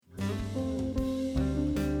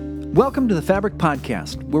Welcome to the Fabric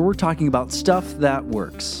Podcast, where we're talking about stuff that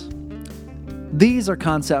works. These are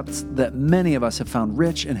concepts that many of us have found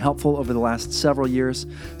rich and helpful over the last several years,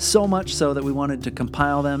 so much so that we wanted to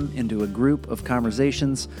compile them into a group of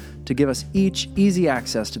conversations to give us each easy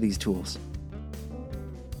access to these tools.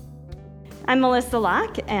 I'm Melissa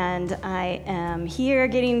Locke, and I am here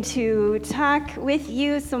getting to talk with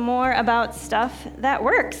you some more about stuff that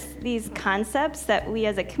works, these concepts that we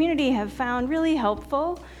as a community have found really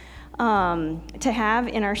helpful to have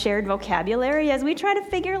in our shared vocabulary as we try to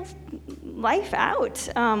figure life out,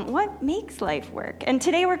 what makes life work. And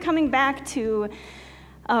today we're coming back to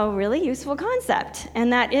a really useful concept,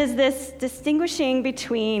 and that is this distinguishing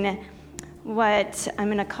between what I'm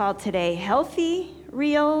going to call today healthy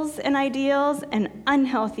reals and ideals and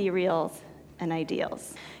unhealthy reals and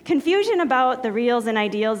ideals. Confusion about the reals and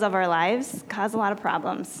ideals of our lives cause a lot of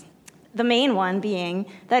problems. The main one being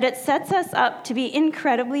that it sets us up to be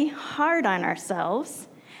incredibly hard on ourselves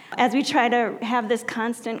as we try to have this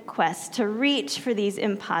constant quest to reach for these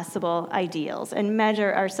impossible ideals and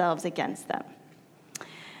measure ourselves against them.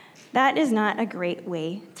 That is not a great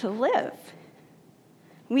way to live.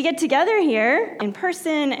 We get together here in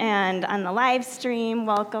person and on the live stream,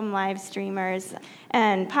 welcome live streamers,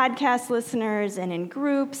 and podcast listeners, and in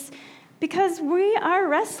groups, because we are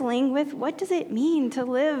wrestling with what does it mean to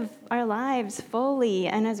live our lives fully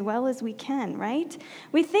and as well as we can, right?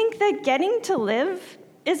 We think that getting to live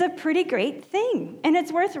is a pretty great thing, and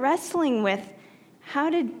it's worth wrestling with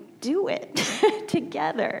how to do it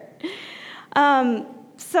together.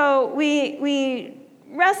 So we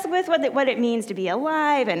wrestle with what it means to be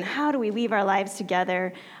alive and how do we weave our lives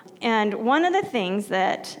together. And one of the things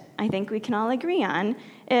that I think we can all agree on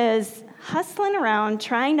is hustling around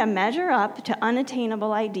trying to measure up to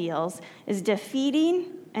unattainable ideals is defeating,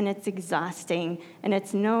 and it's exhausting, and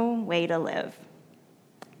it's no way to live.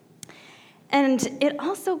 And it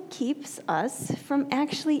also keeps us from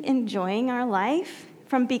actually enjoying our life,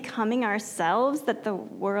 from becoming ourselves that the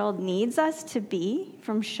world needs us to be,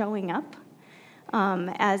 from showing up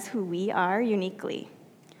as who we are uniquely.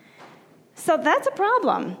 So that's a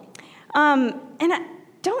problem.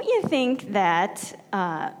 Don't you think that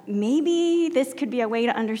maybe this could be a way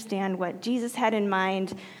to understand what Jesus had in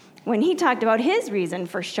mind when he talked about his reason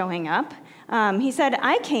for showing up? He said,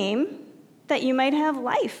 I came that you might have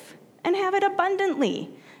life and have it abundantly.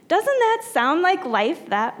 Doesn't that sound like life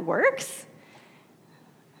that works?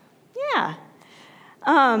 Yeah.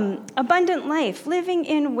 Abundant life, living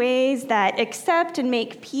in ways that accept and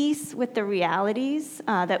make peace with the realities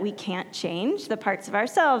that we can't change, the parts of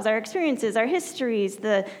ourselves, our experiences, our histories,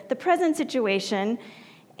 the present situation,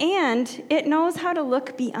 and it knows how to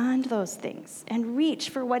look beyond those things and reach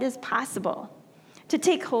for what is possible, to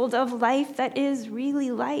take hold of life that is really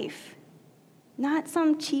life, not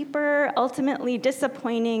some cheaper, ultimately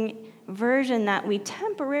disappointing version that we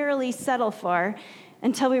temporarily settle for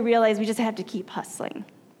until we realize we just have to keep hustling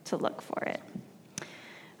to look for it.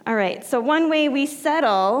 All right, so one way we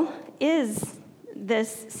settle is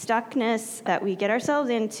this stuckness that we get ourselves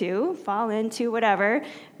into, fall into, whatever,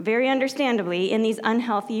 very understandably, in these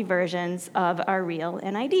unhealthy versions of our real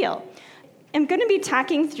and ideal. I'm going to be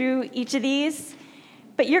talking through each of these,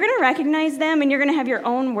 but you're going to recognize them, and you're going to have your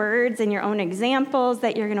own words and your own examples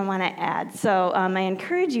that you're going to want to add. So I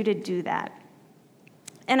encourage you to do that.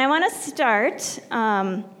 And I want to start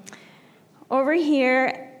over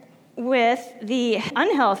here with the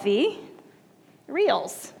unhealthy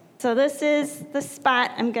reals. So this is the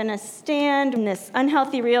spot I'm going to stand in this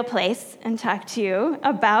unhealthy real place and talk to you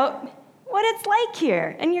about what it's like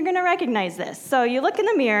here. And you're going to recognize this. So you look in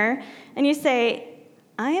the mirror and you say,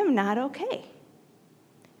 I am not okay.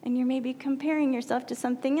 And you're maybe comparing yourself to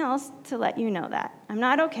something else to let you know that. I'm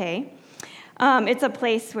not okay. It's a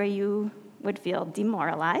place where you would feel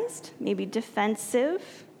demoralized, maybe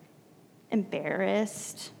defensive,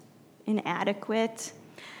 embarrassed, inadequate.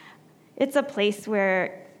 It's a place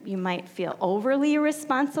where you might feel overly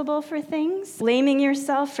responsible for things, blaming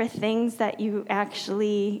yourself for things that you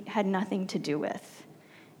actually had nothing to do with.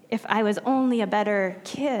 If I was only a better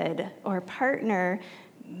kid or partner,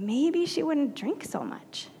 maybe she wouldn't drink so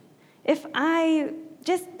much. If I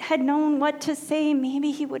just had known what to say, maybe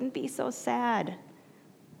he wouldn't be so sad.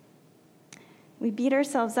 We beat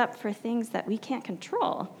ourselves up for things that we can't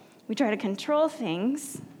control. We try to control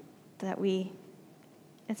things that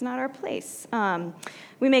it's not our place.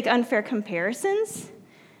 We make unfair comparisons.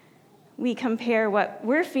 We compare what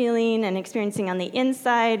we're feeling and experiencing on the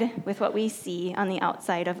inside with what we see on the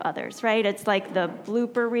outside of others, right? It's like the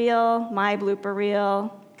blooper reel, my blooper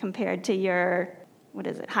reel, compared to your,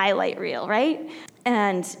 highlight reel, right?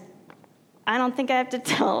 And I don't think I have to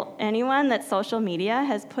tell anyone that social media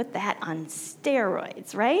has put that on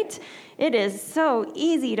steroids, right? It is so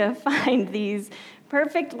easy to find these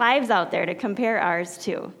perfect lives out there to compare ours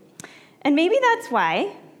to. And maybe that's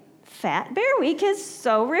why Fat Bear Week is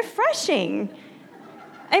so refreshing.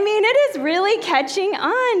 I mean, it is really catching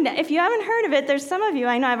on. If you haven't heard of it, there's some of you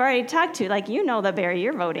I know I've already talked to, like you know the bear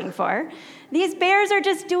you're voting for. These bears are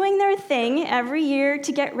just doing their thing every year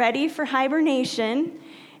to get ready for hibernation,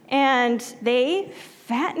 and they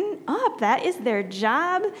fatten up. That is their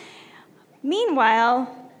job.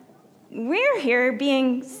 Meanwhile, we're here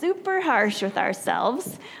being super harsh with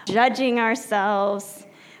ourselves, judging ourselves.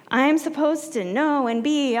 I'm supposed to know and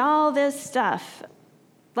be all this stuff.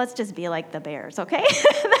 Let's just be like the bears, okay?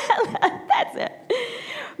 That's it.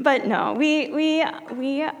 But no, we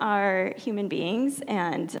are human beings,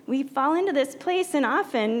 and we fall into this place, and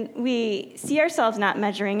often we see ourselves not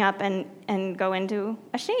measuring up and go into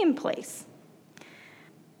a shame place.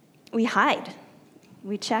 We hide.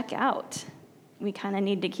 We check out. We kind of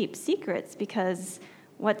need to keep secrets because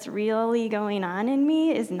what's really going on in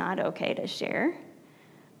me is not okay to share.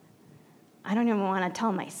 I don't even want to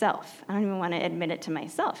tell myself. I don't even want to admit it to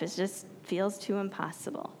myself. It just feels too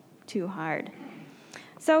impossible, too hard.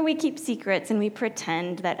 So we keep secrets and we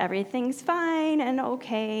pretend that everything's fine and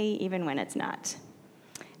okay, even when it's not.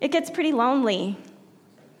 It gets pretty lonely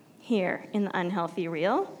here in the unhealthy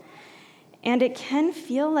real. And it can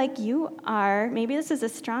feel like you are, maybe this is a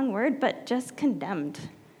strong word, but just condemned.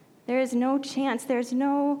 There is no chance, there's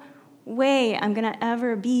no way I'm going to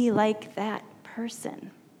ever be like that person,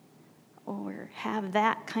 or have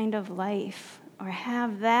that kind of life, or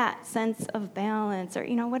have that sense of balance, or,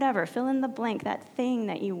 whatever. Fill in the blank, that thing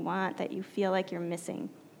that you want, that you feel like you're missing.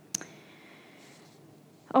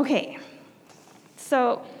 Okay,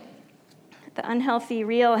 so the unhealthy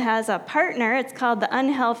real has a partner. It's called the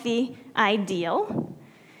unhealthy ideal.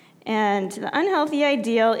 And the unhealthy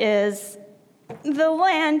ideal is the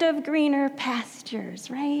land of greener pastures,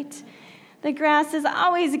 right? The grass is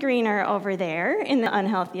always greener over there in the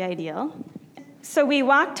unhealthy ideal. So we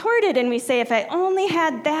walk toward it and we say, if I only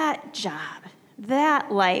had that job,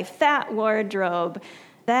 that life, that wardrobe,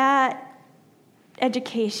 that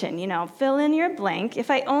education, fill in your blank. If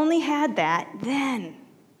I only had that, then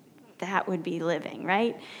that would be living,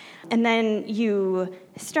 right? And then you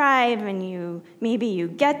strive and maybe you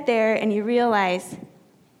get there and you realize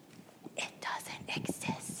it doesn't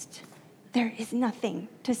exist. There is nothing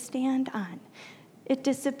to stand on. It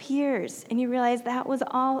disappears, and you realize that was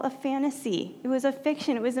all a fantasy. It was a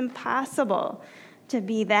fiction. It was impossible to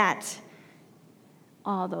be that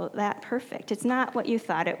perfect. It's not what you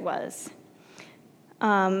thought it was.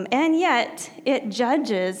 And yet, it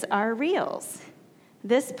judges our reals.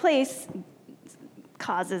 This place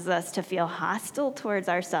causes us to feel hostile towards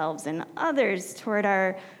ourselves and others, toward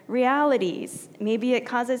our realities. Maybe it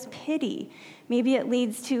causes pity. Maybe it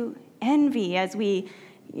leads to envy as we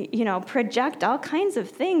project all kinds of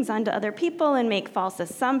things onto other people and make false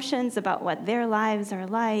assumptions about what their lives are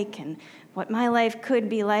like and what my life could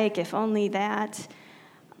be like, if only that.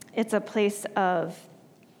 It's a place of,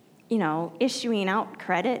 issuing out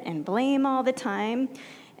credit and blame all the time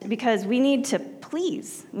because we need to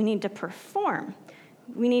please. We need to perform.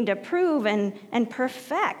 We need to prove and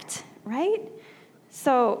perfect, right?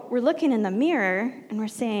 So we're looking in the mirror and we're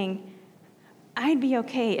saying, I'd be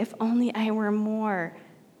okay if only I were more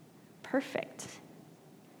perfect.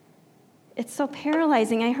 It's so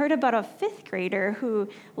paralyzing. I heard about a 5th grader who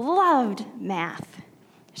loved math.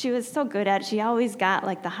 She was so good at it. She always got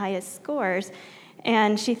the highest scores.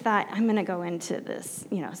 And she thought, I'm going to go into this,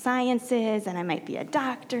 sciences, and I might be a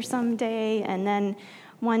doctor someday. And then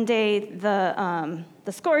one day the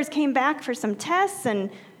scores came back for some tests,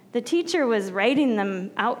 and the teacher was writing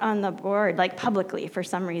them out on the board, publicly for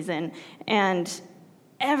some reason. And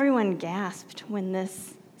everyone gasped when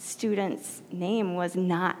this student's name was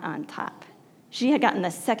not on top. She had gotten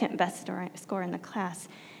the second best score in the class.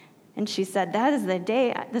 And she said, that is the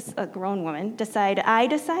day, a grown woman, I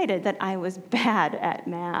decided that I was bad at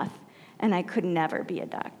math and I could never be a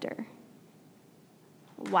doctor.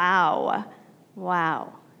 Wow.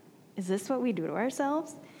 Is this what we do to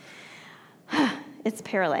ourselves? It's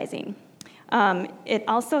paralyzing. It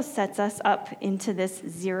also sets us up into this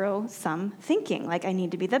zero-sum thinking, I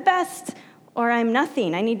need to be the best, or I'm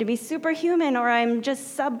nothing. I need to be superhuman, or I'm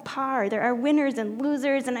just subpar. There are winners and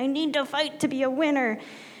losers, and I need to fight to be a winner.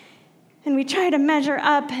 And we try to measure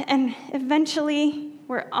up, and eventually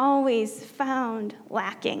we're always found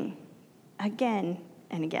lacking again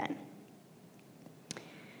and again.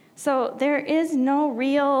 So there is no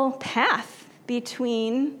real path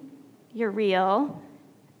between your real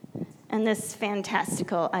and this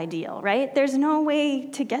fantastical ideal, right? There's no way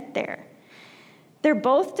to get there. They're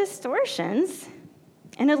both distortions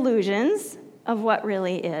and illusions of what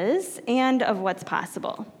really is and of what's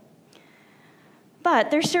possible.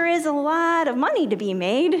 But there sure is a lot of money to be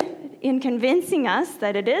made in convincing us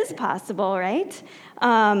that it is possible, right?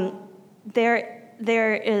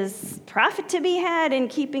 There is profit to be had in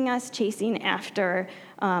keeping us chasing after,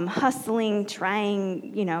 hustling,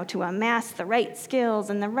 trying, to amass the right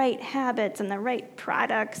skills and the right habits and the right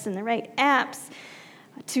products and the right apps,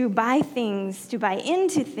 to buy things, to buy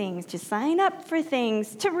into things, to sign up for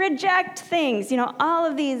things, to reject things. All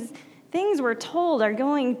of these things we're told are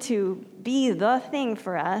going to be the thing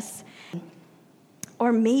for us.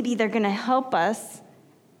 Or maybe they're going to help us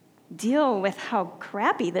deal with how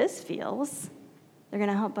crappy this feels. They're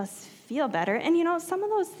going to help us feel better. And, some of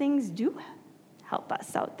those things do help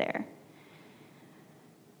us out there.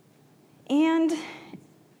 And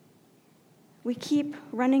we keep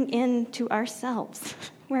running into ourselves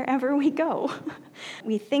wherever we go.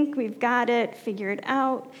 We think we've got it figured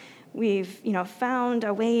out. We've, found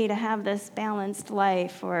a way to have this balanced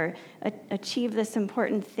life or achieve this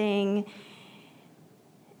important thing.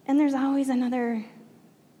 And there's always another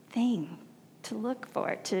thing to look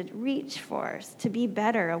for, to reach for, to be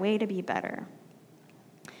better, a way to be better.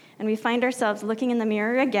 And we find ourselves looking in the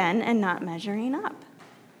mirror again and not measuring up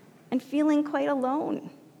and feeling quite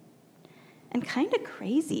alone and kind of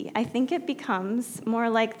crazy. I think it becomes more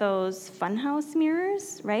like those funhouse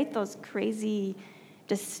mirrors, right? Those crazy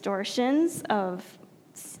distortions of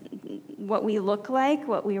what we look like,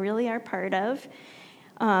 what we really are part of.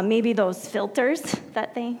 Maybe those filters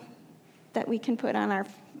that we can put on our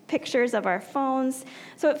pictures of our phones.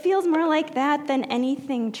 So it feels more like that than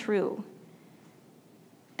anything true.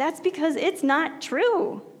 That's because it's not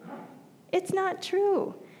true. It's not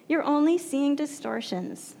true. You're only seeing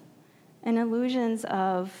distortions and illusions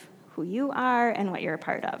of who you are and what you're a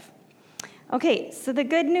part of. Okay, so the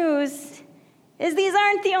good news is these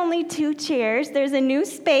aren't the only two chairs. There's a new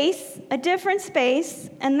space, a different space,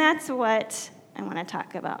 and that's what I want to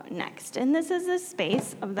talk about next. And this is the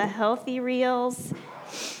space of the healthy reals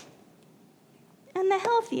and the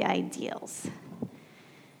healthy ideals.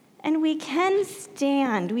 And we can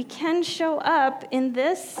show up in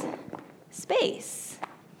this space.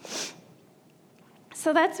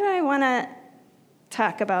 So that's what I want to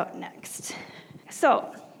talk about next.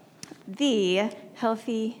 So, the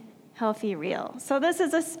healthy real. So this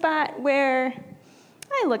is a spot where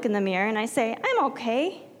I look in the mirror and I say, I'm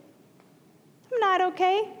okay. I'm not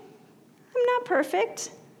okay. I'm not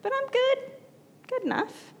perfect, but I'm good. Good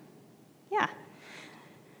enough. Yeah.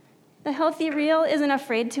 The healthy real isn't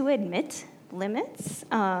afraid to admit limits.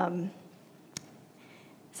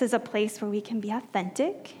 This is a place where we can be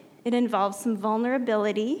authentic. It involves some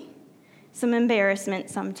vulnerability, some embarrassment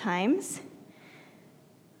sometimes.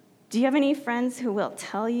 Do you have any friends who will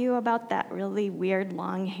tell you about that really weird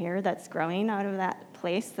long hair that's growing out of that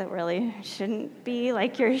place that really shouldn't be,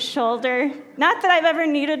 like your shoulder? Not that I've ever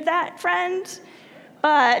needed that friend,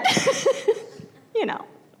 but,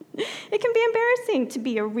 it can be embarrassing to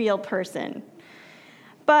be a real person.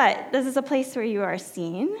 But this is a place where you are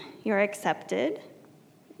seen, you're accepted.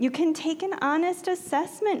 You can take an honest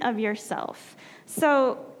assessment of yourself.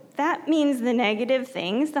 So that means the negative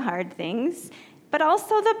things, the hard things, but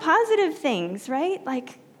also the positive things, right?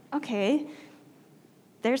 Like, okay,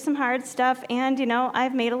 there's some hard stuff, and,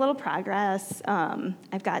 I've made a little progress.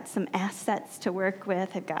 I've got some assets to work with.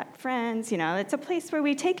 I've got friends. It's a place where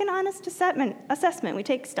we take an honest assessment. We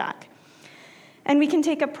take stock. And we can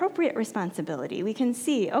take appropriate responsibility. We can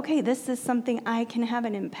see, okay, this is something I can have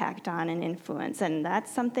an impact on and influence, and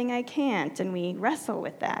that's something I can't, and we wrestle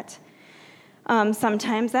with that.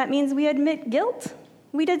 Sometimes that means we admit guilt.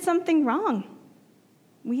 We did something wrong.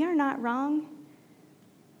 We are not wrong.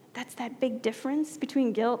 That's that big difference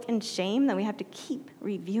between guilt and shame that we have to keep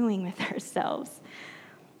reviewing with ourselves.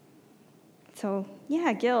 So,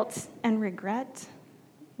 guilt and regret.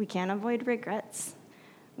 We can't avoid regrets.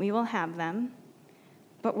 We will have them.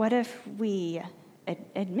 But what if we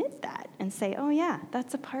admit that and say, oh yeah,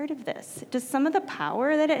 that's a part of this? Does some of the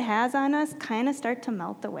power that it has on us kind of start to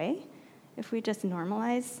melt away if we just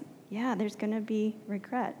normalize, there's going to be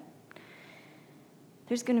regret.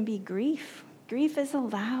 There's going to be grief. Grief is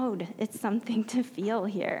allowed. It's something to feel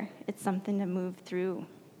here. It's something to move through.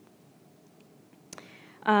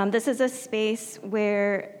 This is a space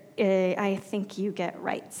where I think you get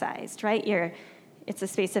right-sized, right? It's a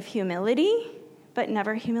space of humility, but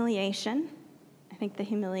never humiliation. I think the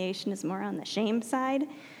humiliation is more on the shame side.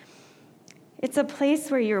 It's a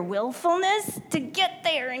place where your willfulness to get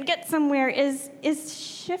there and get somewhere is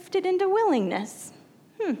shifted into willingness.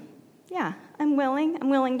 Yeah, I'm willing. I'm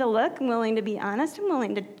willing to look. I'm willing to be honest. I'm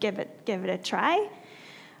willing to give it a try.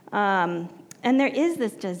 And there is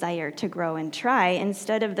this desire to grow and try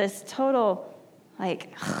instead of this total,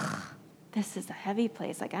 like, this is a heavy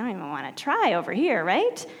place. Like, I don't even want to try over here,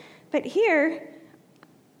 right? But here,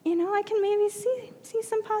 I can maybe see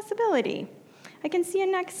some possibility. I can see a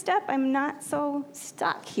next step. I'm not so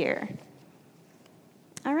stuck here.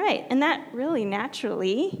 All right, and that really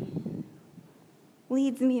naturally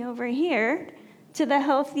leads me over here to the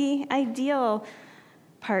healthy, ideal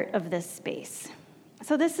part of this space.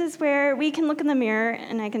 So this is where we can look in the mirror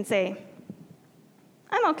and I can say,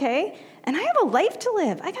 I'm okay, and I have a life to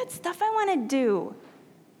live. I got stuff I want to do.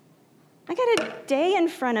 I got a day in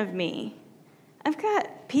front of me. I've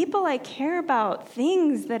got people I care about,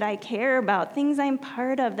 things that I care about, things I'm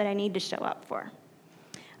part of that I need to show up for.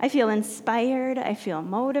 I feel inspired. I feel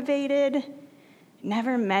motivated,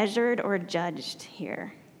 never measured or judged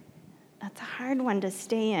here. That's a hard one to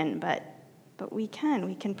stay in, but we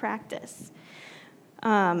can practice.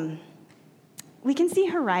 We can see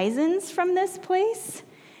horizons from this place,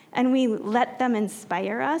 and we let them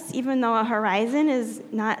inspire us, even though a horizon is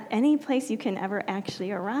not any place you can ever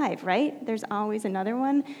actually arrive, right? There's always another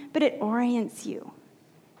one, but it orients you.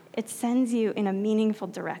 It sends you in a meaningful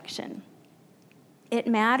direction. It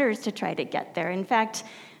matters to try to get there. In fact,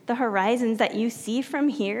 the horizons that you see from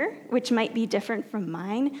here, which might be different from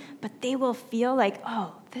mine, but they will feel like,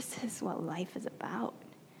 oh, this is what life is about.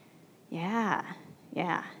 Yeah.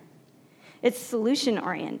 It's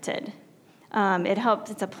solution-oriented.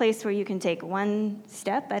 It's a place where you can take one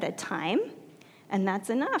step at a time, and that's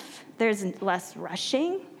enough. There's less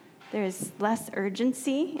rushing. There's less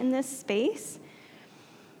urgency in this space.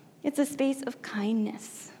 It's a space of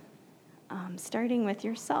kindness, starting with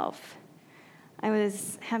yourself. I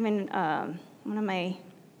was having one of my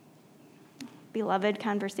beloved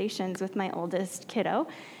conversations with my oldest kiddo,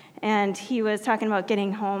 and he was talking about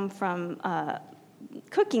getting home from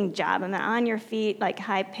cooking job and the on your feet, like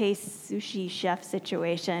high-paced sushi chef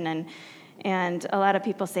situation, and a lot of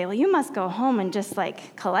people say, well, you must go home and just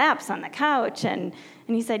like collapse on the couch, and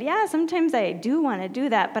he said, yeah, sometimes I do want to do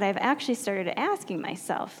that, but I've actually started asking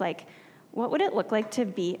myself, like, what would it look like to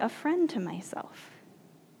be a friend to myself?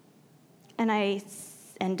 And I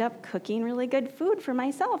end up cooking really good food for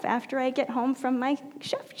myself after I get home from my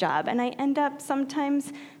chef job, and I end up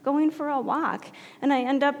sometimes going for a walk, and I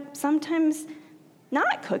end up sometimes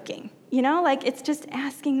not cooking, like it's just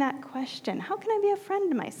asking that question. How can I be a friend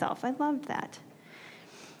to myself? I love that.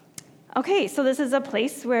 Okay, so this is a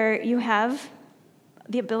place where you have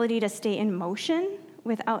the ability to stay in motion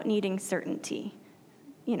without needing certainty,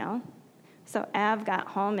 So Av got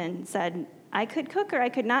home and said, I could cook or I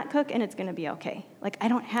could not cook, and it's going to be okay. Like, I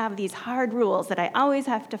don't have these hard rules that I always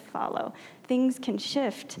have to follow. Things can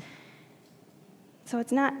shift. So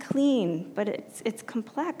it's not clean, but it's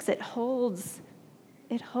complex. It holds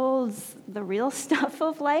the real stuff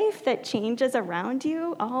of life that changes around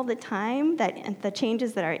you all the time, and the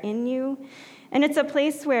changes that are in you. And it's a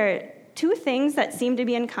place where two things that seem to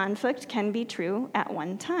be in conflict can be true at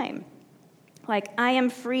one time. Like, I am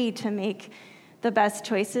free to make the best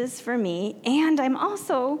choices for me, and I'm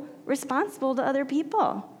also responsible to other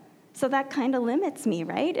people. So that kind of limits me,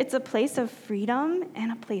 right? It's a place of freedom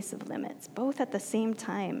and a place of limits, both at the same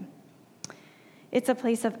time. It's a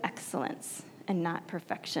place of excellence and not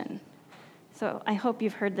perfection. So I hope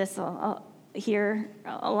you've heard this here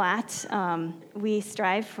a lot. We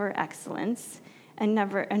strive for excellence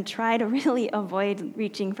and try to really avoid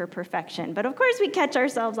reaching for perfection. But of course we catch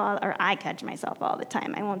ourselves I catch myself all the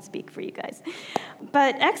time. I won't speak for you guys.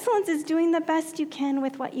 But excellence is doing the best you can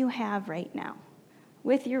with what you have right now,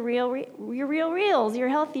 with your real reals, your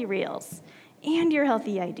healthy reals, and your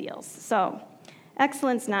healthy ideals. So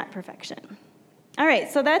excellence, not perfection. All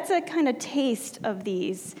right, so that's a kind of taste of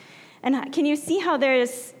these. And can you see how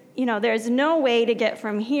there's no way to get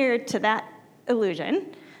from here to that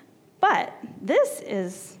illusion, but this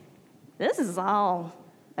is all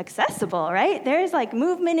accessible, right? There's like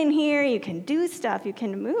movement in here. You can do stuff. You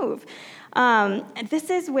can move. And this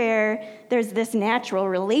is where there's this natural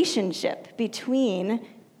relationship between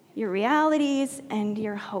your realities and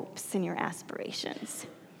your hopes and your aspirations.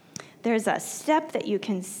 There's a step that you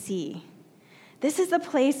can see. This is a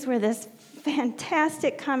place where this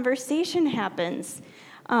fantastic conversation happens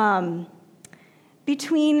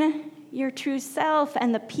between your true self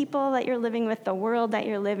and the people that you're living with, the world that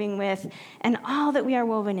you're living with, and all that we are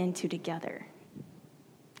woven into together.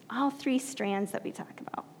 All three strands that we talk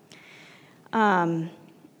about.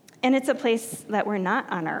 And it's a place that we're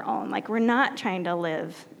not on our own. Like, we're not trying to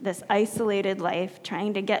live this isolated life,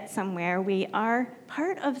 trying to get somewhere. We are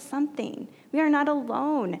part of something. We are not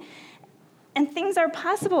alone. And things are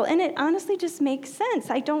possible, and it honestly just makes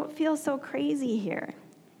sense. I don't feel so crazy here,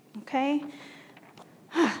 okay?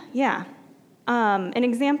 Yeah. An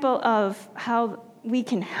example of how we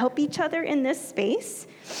can help each other in this space.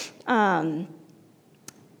 I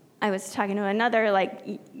was talking to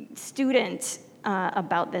another student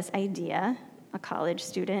about this idea, a college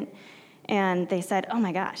student, and they said, oh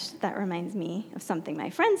my gosh, that reminds me of something my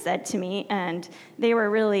friend said to me, and they were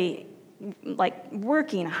really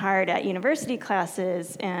working hard at university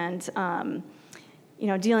classes and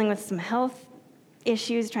dealing with some health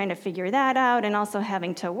issues, trying to figure that out, and also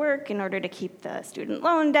having to work in order to keep the student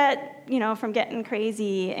loan debt, from getting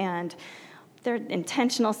crazy. And they're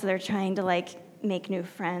intentional, so they're trying to make new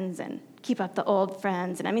friends and keep up the old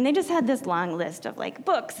friends. And they just had this long list of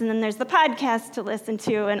books, and then there's the podcast to listen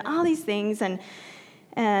to, and all these things. And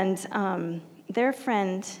their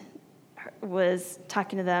friend was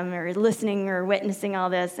talking to them or listening or witnessing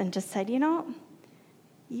all this, and just said,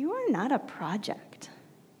 you are not a project.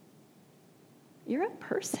 You're a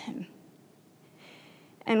person.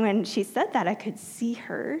 And when she said that, I could see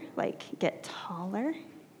her get taller.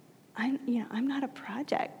 I'm not a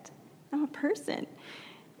project. I'm a person.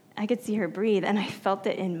 I could see her breathe, and I felt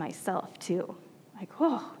it in myself too.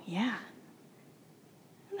 Whoa, yeah.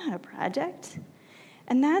 I'm not a project.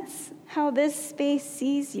 And that's how this space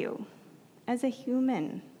sees you, as a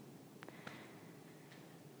human.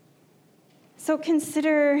 So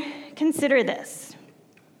consider this,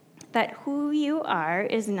 that who you are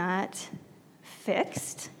is not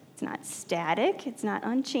fixed, it's not static, it's not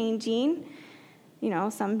unchanging,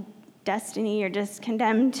 some destiny you're just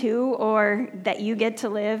condemned to or that you get to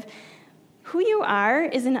live. Who you are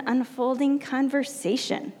is an unfolding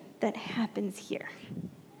conversation that happens here.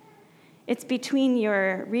 It's between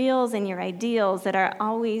your reals and your ideals that are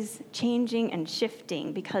always changing and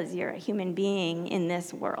shifting because you're a human being in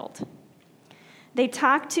this world. They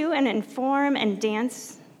talk to and inform and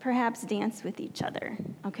perhaps dance with each other,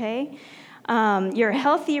 okay? Your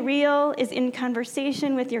healthy real is in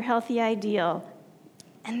conversation with your healthy ideal.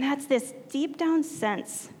 And that's this deep down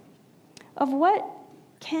sense of what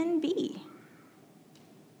can be.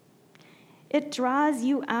 It draws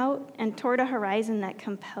you out and toward a horizon that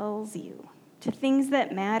compels you to things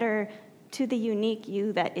that matter to the unique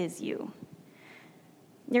you that is you.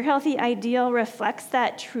 Your healthy ideal reflects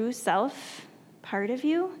that true self part of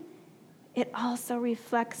you. It also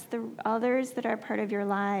reflects the others that are part of your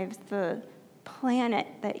lives, the planet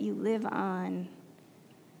that you live on.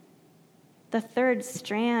 The third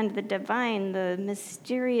strand, the divine, the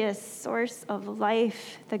mysterious source of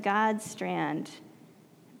life, the God strand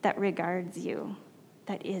that regards you,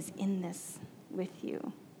 that is in this with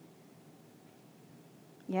you.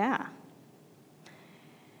 Yeah.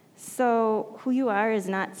 So who you are is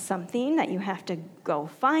not something that you have to go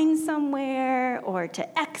find somewhere or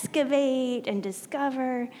to excavate and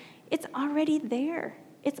discover. It's already there.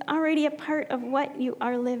 It's already a part of what you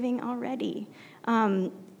are living already.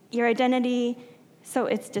 Your identity, so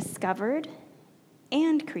it's discovered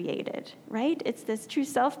and created, right? It's this true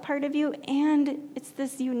self part of you, and it's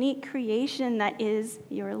this unique creation that is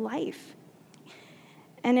your life.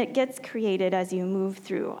 And it gets created as you move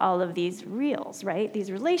through all of these reals, right?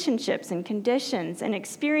 These relationships and conditions and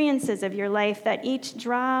experiences of your life that each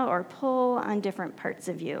draw or pull on different parts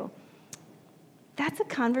of you. That's a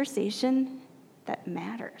conversation that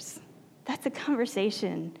matters. That's a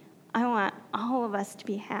conversation I want all of us to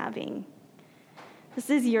be having. This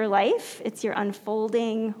is your life. It's your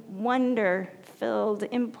unfolding, wonder-filled,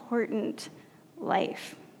 important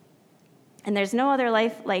life. And there's no other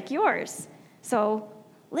life like yours. So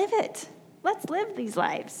live it. Let's live these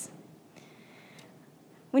lives.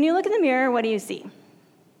 When you look in the mirror, what do you see?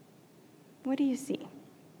 What do you see?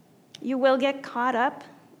 You will get caught up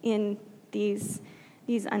in these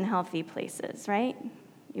unhealthy places, right?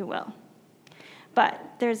 You will.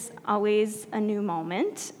 But there's always a new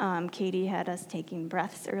moment. Katie had us taking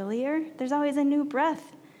breaths earlier. There's always a new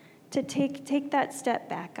breath to take that step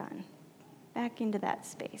back into that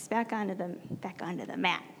space, back onto the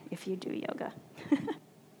mat if you do yoga.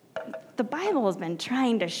 The Bible has been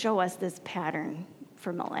trying to show us this pattern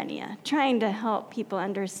for millennia, trying to help people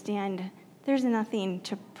understand there's nothing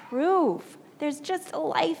to prove. There's just a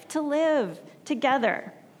life to live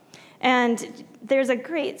together. And there's a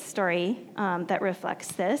great story that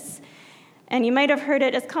reflects this. And you might have heard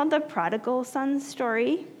it. It's called the Prodigal Son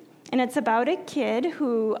story. And it's about a kid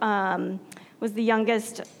who was the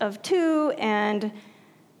youngest of two, and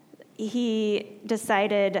he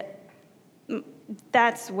decided,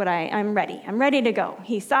 that's what I'm ready. I'm ready to go.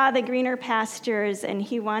 He saw the greener pastures, and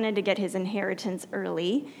he wanted to get his inheritance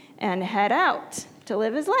early and head out to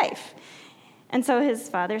live his life. And so his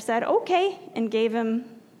father said, okay, and gave him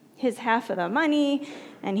his half of the money,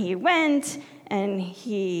 and he went, and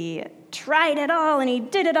he tried it all, and he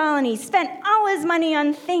did it all, and he spent all his money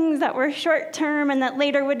on things that were short-term and that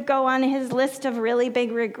later would go on his list of really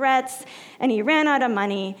big regrets, and he ran out of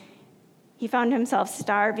money. He found himself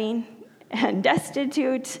starving and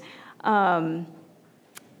destitute, and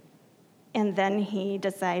then he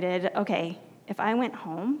decided, okay, if I went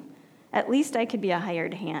home, at least I could be a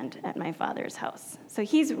hired hand at my father's house. So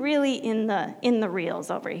he's really in the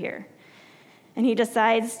reels over here. And he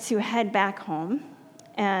decides to head back home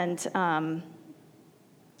and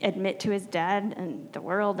admit to his dad and the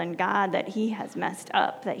world and God that he has messed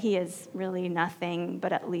up, that he is really nothing,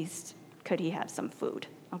 but at least could he have some food,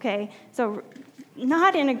 okay? So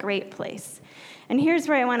not in a great place. And here's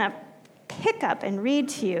where I want to pick up and read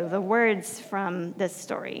to you the words from this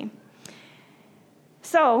story.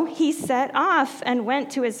 So he set off and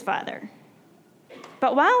went to his father.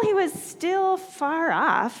 But while he was still far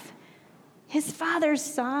off, his father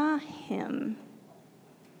saw him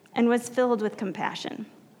and was filled with compassion.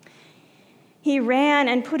 He ran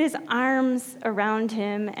and put his arms around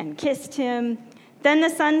him and kissed him. Then the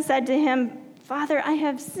son said to him, "Father, I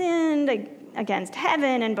have sinned against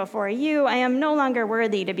heaven and before you. I am no longer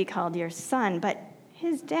worthy to be called your son." But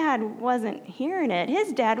his dad wasn't hearing it.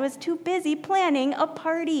 His dad was too busy planning a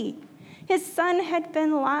party. His son had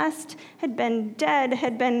been lost, had been dead,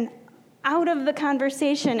 had been out of the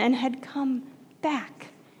conversation, and had come back.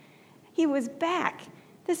 He was back.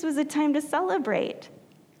 This was a time to celebrate.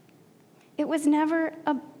 It was never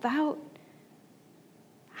about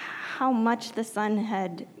how much the son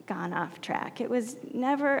had gone off track. It was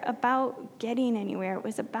never about getting anywhere. It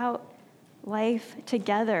was about life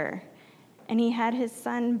together. And he had his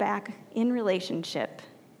son back in relationship.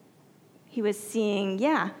 He was seeing,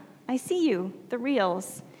 yeah, I see you, the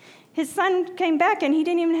reals. His son came back, and he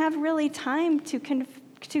didn't even have really time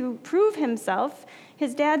to prove himself.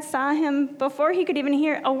 His dad saw him before he could even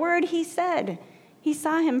hear a word he said. He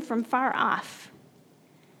saw him from far off,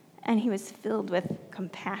 and he was filled with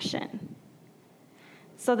compassion.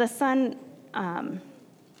 So the son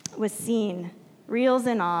was seen, reels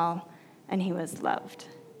and all, and he was loved.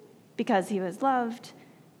 Because he was loved,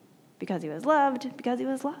 because he was loved, because he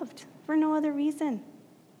was loved, for no other reason.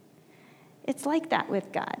 It's like that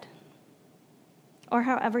with God. Or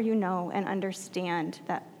however you know and understand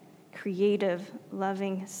that creative,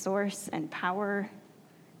 loving source and power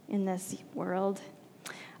in this world.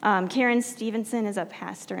 Karen Stevenson is a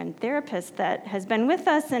pastor and therapist that has been with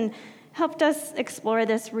us and helped us explore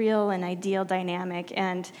this real and ideal dynamic.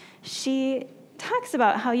 And she talks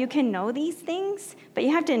about how you can know these things, but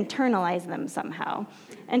you have to internalize them somehow.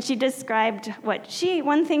 And she described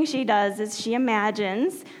one thing she does is she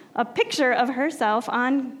imagines a picture of herself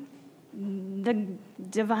on the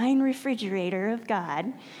divine refrigerator of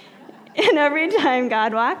God. And every time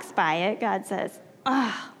God walks by it, God says,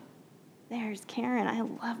 "Oh, there's Karen. I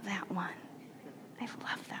love that one. I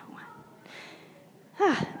love that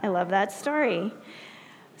one." I love that story.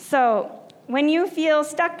 So when you feel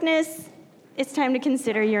stuckness, it's time to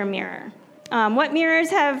consider your mirror. What mirrors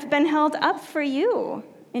have been held up for you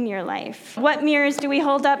in your life? What mirrors do we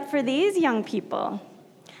hold up for these young people?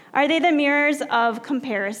 Are they the mirrors of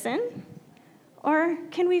comparison? Or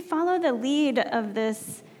can we follow the lead of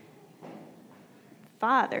this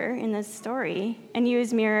father in this story and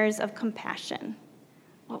use mirrors of compassion?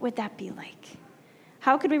 What would that be like?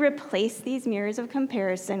 How could we replace these mirrors of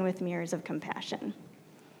comparison with mirrors of compassion?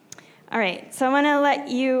 All right, so I want to let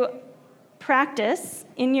you practice.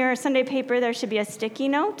 In your Sunday paper, there should be a sticky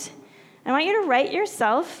note. I want you to write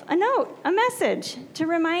yourself a note, a message, to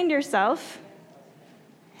remind yourself,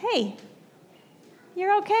 hey,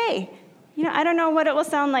 you're okay. I don't know what it will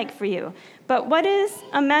sound like for you, but what is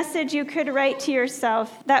a message you could write to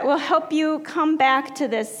yourself that will help you come back to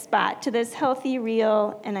this spot, to this healthy,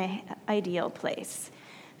 real, and ideal place?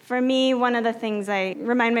 For me, one of the things I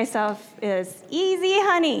remind myself is, easy,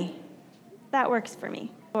 honey. That works for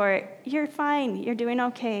me. Or, you're fine, you're doing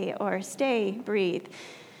okay. Or, stay, breathe.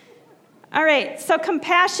 All right, so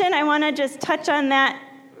compassion, I want to just touch on that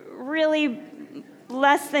really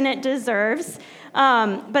less than it deserves.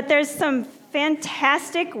 But there's some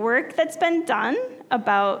fantastic work that's been done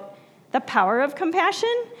about the power of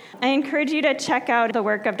compassion. I encourage you to check out the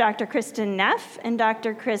work of Dr. Kristen Neff and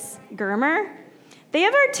Dr. Chris Germer. They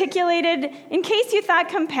have articulated, in case you thought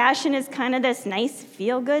compassion is kind of this nice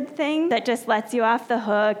feel-good thing that just lets you off the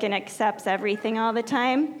hook and accepts everything all the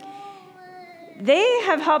time, they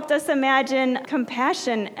have helped us imagine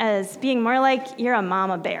compassion as being more like you're a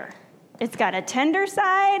mama bear. It's got a tender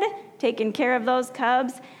side, taking care of those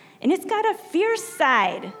cubs, and it's got a fierce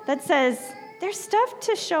side that says, there's stuff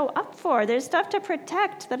to show up for, there's stuff to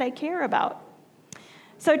protect that I care about.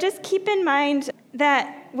 So just keep in mind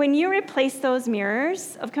that when you replace those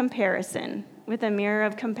mirrors of comparison with a mirror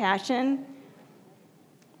of compassion,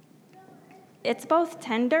 it's both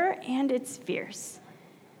tender and it's fierce.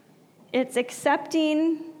 It's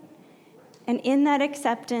accepting, and in that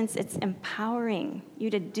acceptance, it's empowering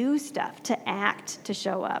you to do stuff, to act, to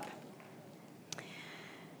show up.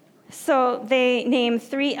 So they name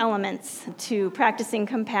 3 elements to practicing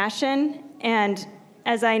compassion, and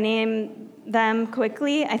as I name them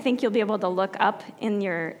quickly, I think you'll be able to look up in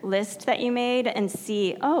your list that you made and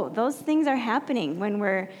see, oh, those things are happening when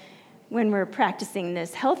we're practicing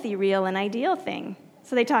this healthy, real, and ideal thing.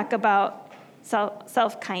 So they talk about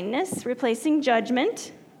self-kindness, replacing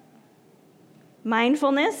judgment,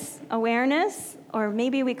 mindfulness, awareness, or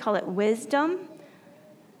maybe we call it wisdom,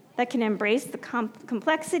 that can embrace the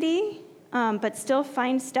complexity, but still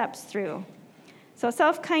find steps through. So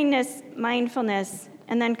self-kindness, mindfulness,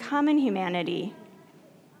 and then common humanity,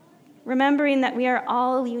 remembering that we are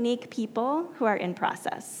all unique people who are in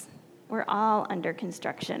process. We're all under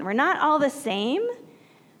construction. We're not all the same,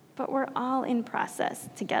 but we're all in process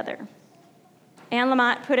together. Anne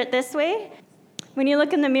Lamott put it this way: when you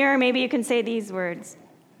look in the mirror, maybe you can say these words: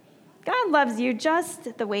 God loves you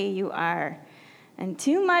just the way you are, and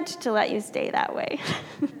too much to let you stay that way.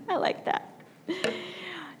 I like that.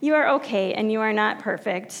 You are okay, and you are not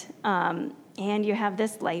perfect, and you have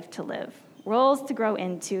this life to live, roles to grow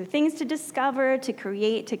into, things to discover, to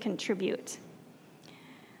create, to contribute.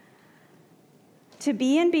 To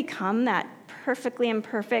be and become that perfectly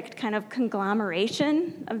imperfect kind of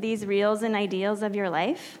conglomeration of these reals and ideals of your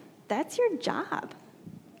life, that's your job.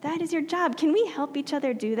 That is your job. Can we help each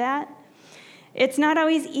other do that? It's not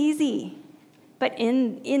always easy, but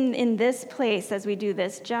in this place, as we do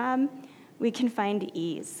this job, we can find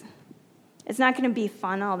ease. It's not going to be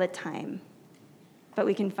fun all the time, but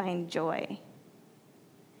we can find joy.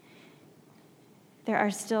 There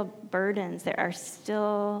are still burdens. There are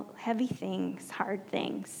still heavy things, hard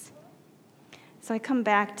things. So I come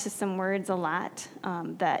back to some words a lot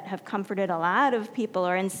that have comforted a lot of people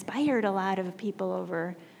or inspired a lot of people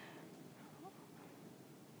over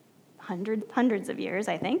hundreds of years,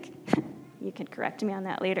 I think. You can correct me on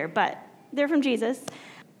that later, but they're from Jesus.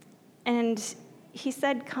 And he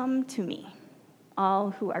said, "Come to me,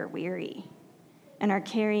 all who are weary and are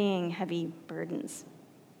carrying heavy burdens,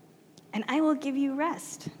 and I will give you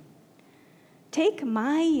rest. Take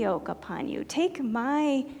my yoke upon you. Take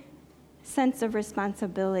my sense of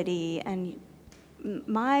responsibility and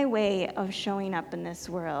my way of showing up in this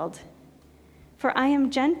world. For I am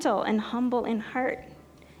gentle and humble in heart,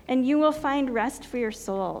 and you will find rest for your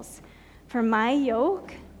souls. For my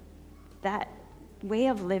yoke," that way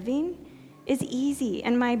of living, "is easy,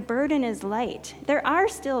 and my burden is light." There are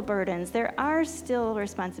still burdens. There are still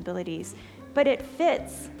responsibilities, but it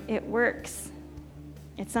fits. It works.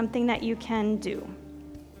 It's something that you can do.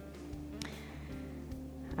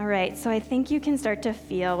 All right, so I think you can start to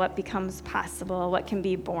feel what becomes possible, what can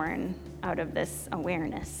be born out of this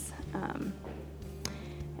awareness.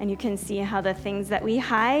 And you can see how the things that we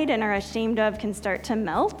hide and are ashamed of can start to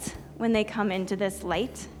melt when they come into this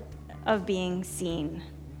light of being seen.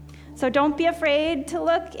 So don't be afraid to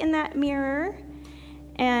look in that mirror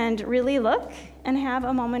and really look and have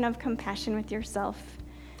a moment of compassion with yourself.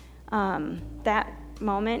 That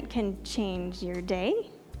moment can change your day.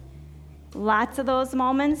 Lots of those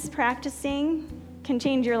moments practicing can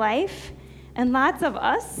change your life, and lots of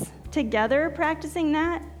us together practicing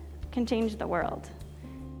that can change the world.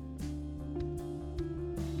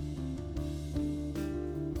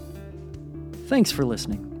 Thanks for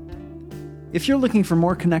listening. If you're looking for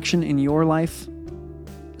more connection in your life,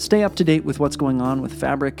 stay up to date with what's going on with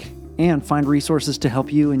Fabric and find resources to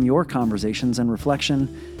help you in your conversations and reflection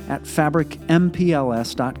at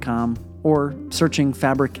fabricmpls.com or searching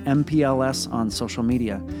Fabric MPLS on social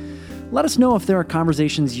media. Let us know if there are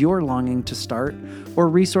conversations you're longing to start or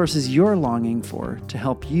resources you're longing for to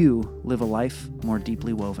help you live a life more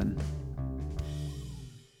deeply woven.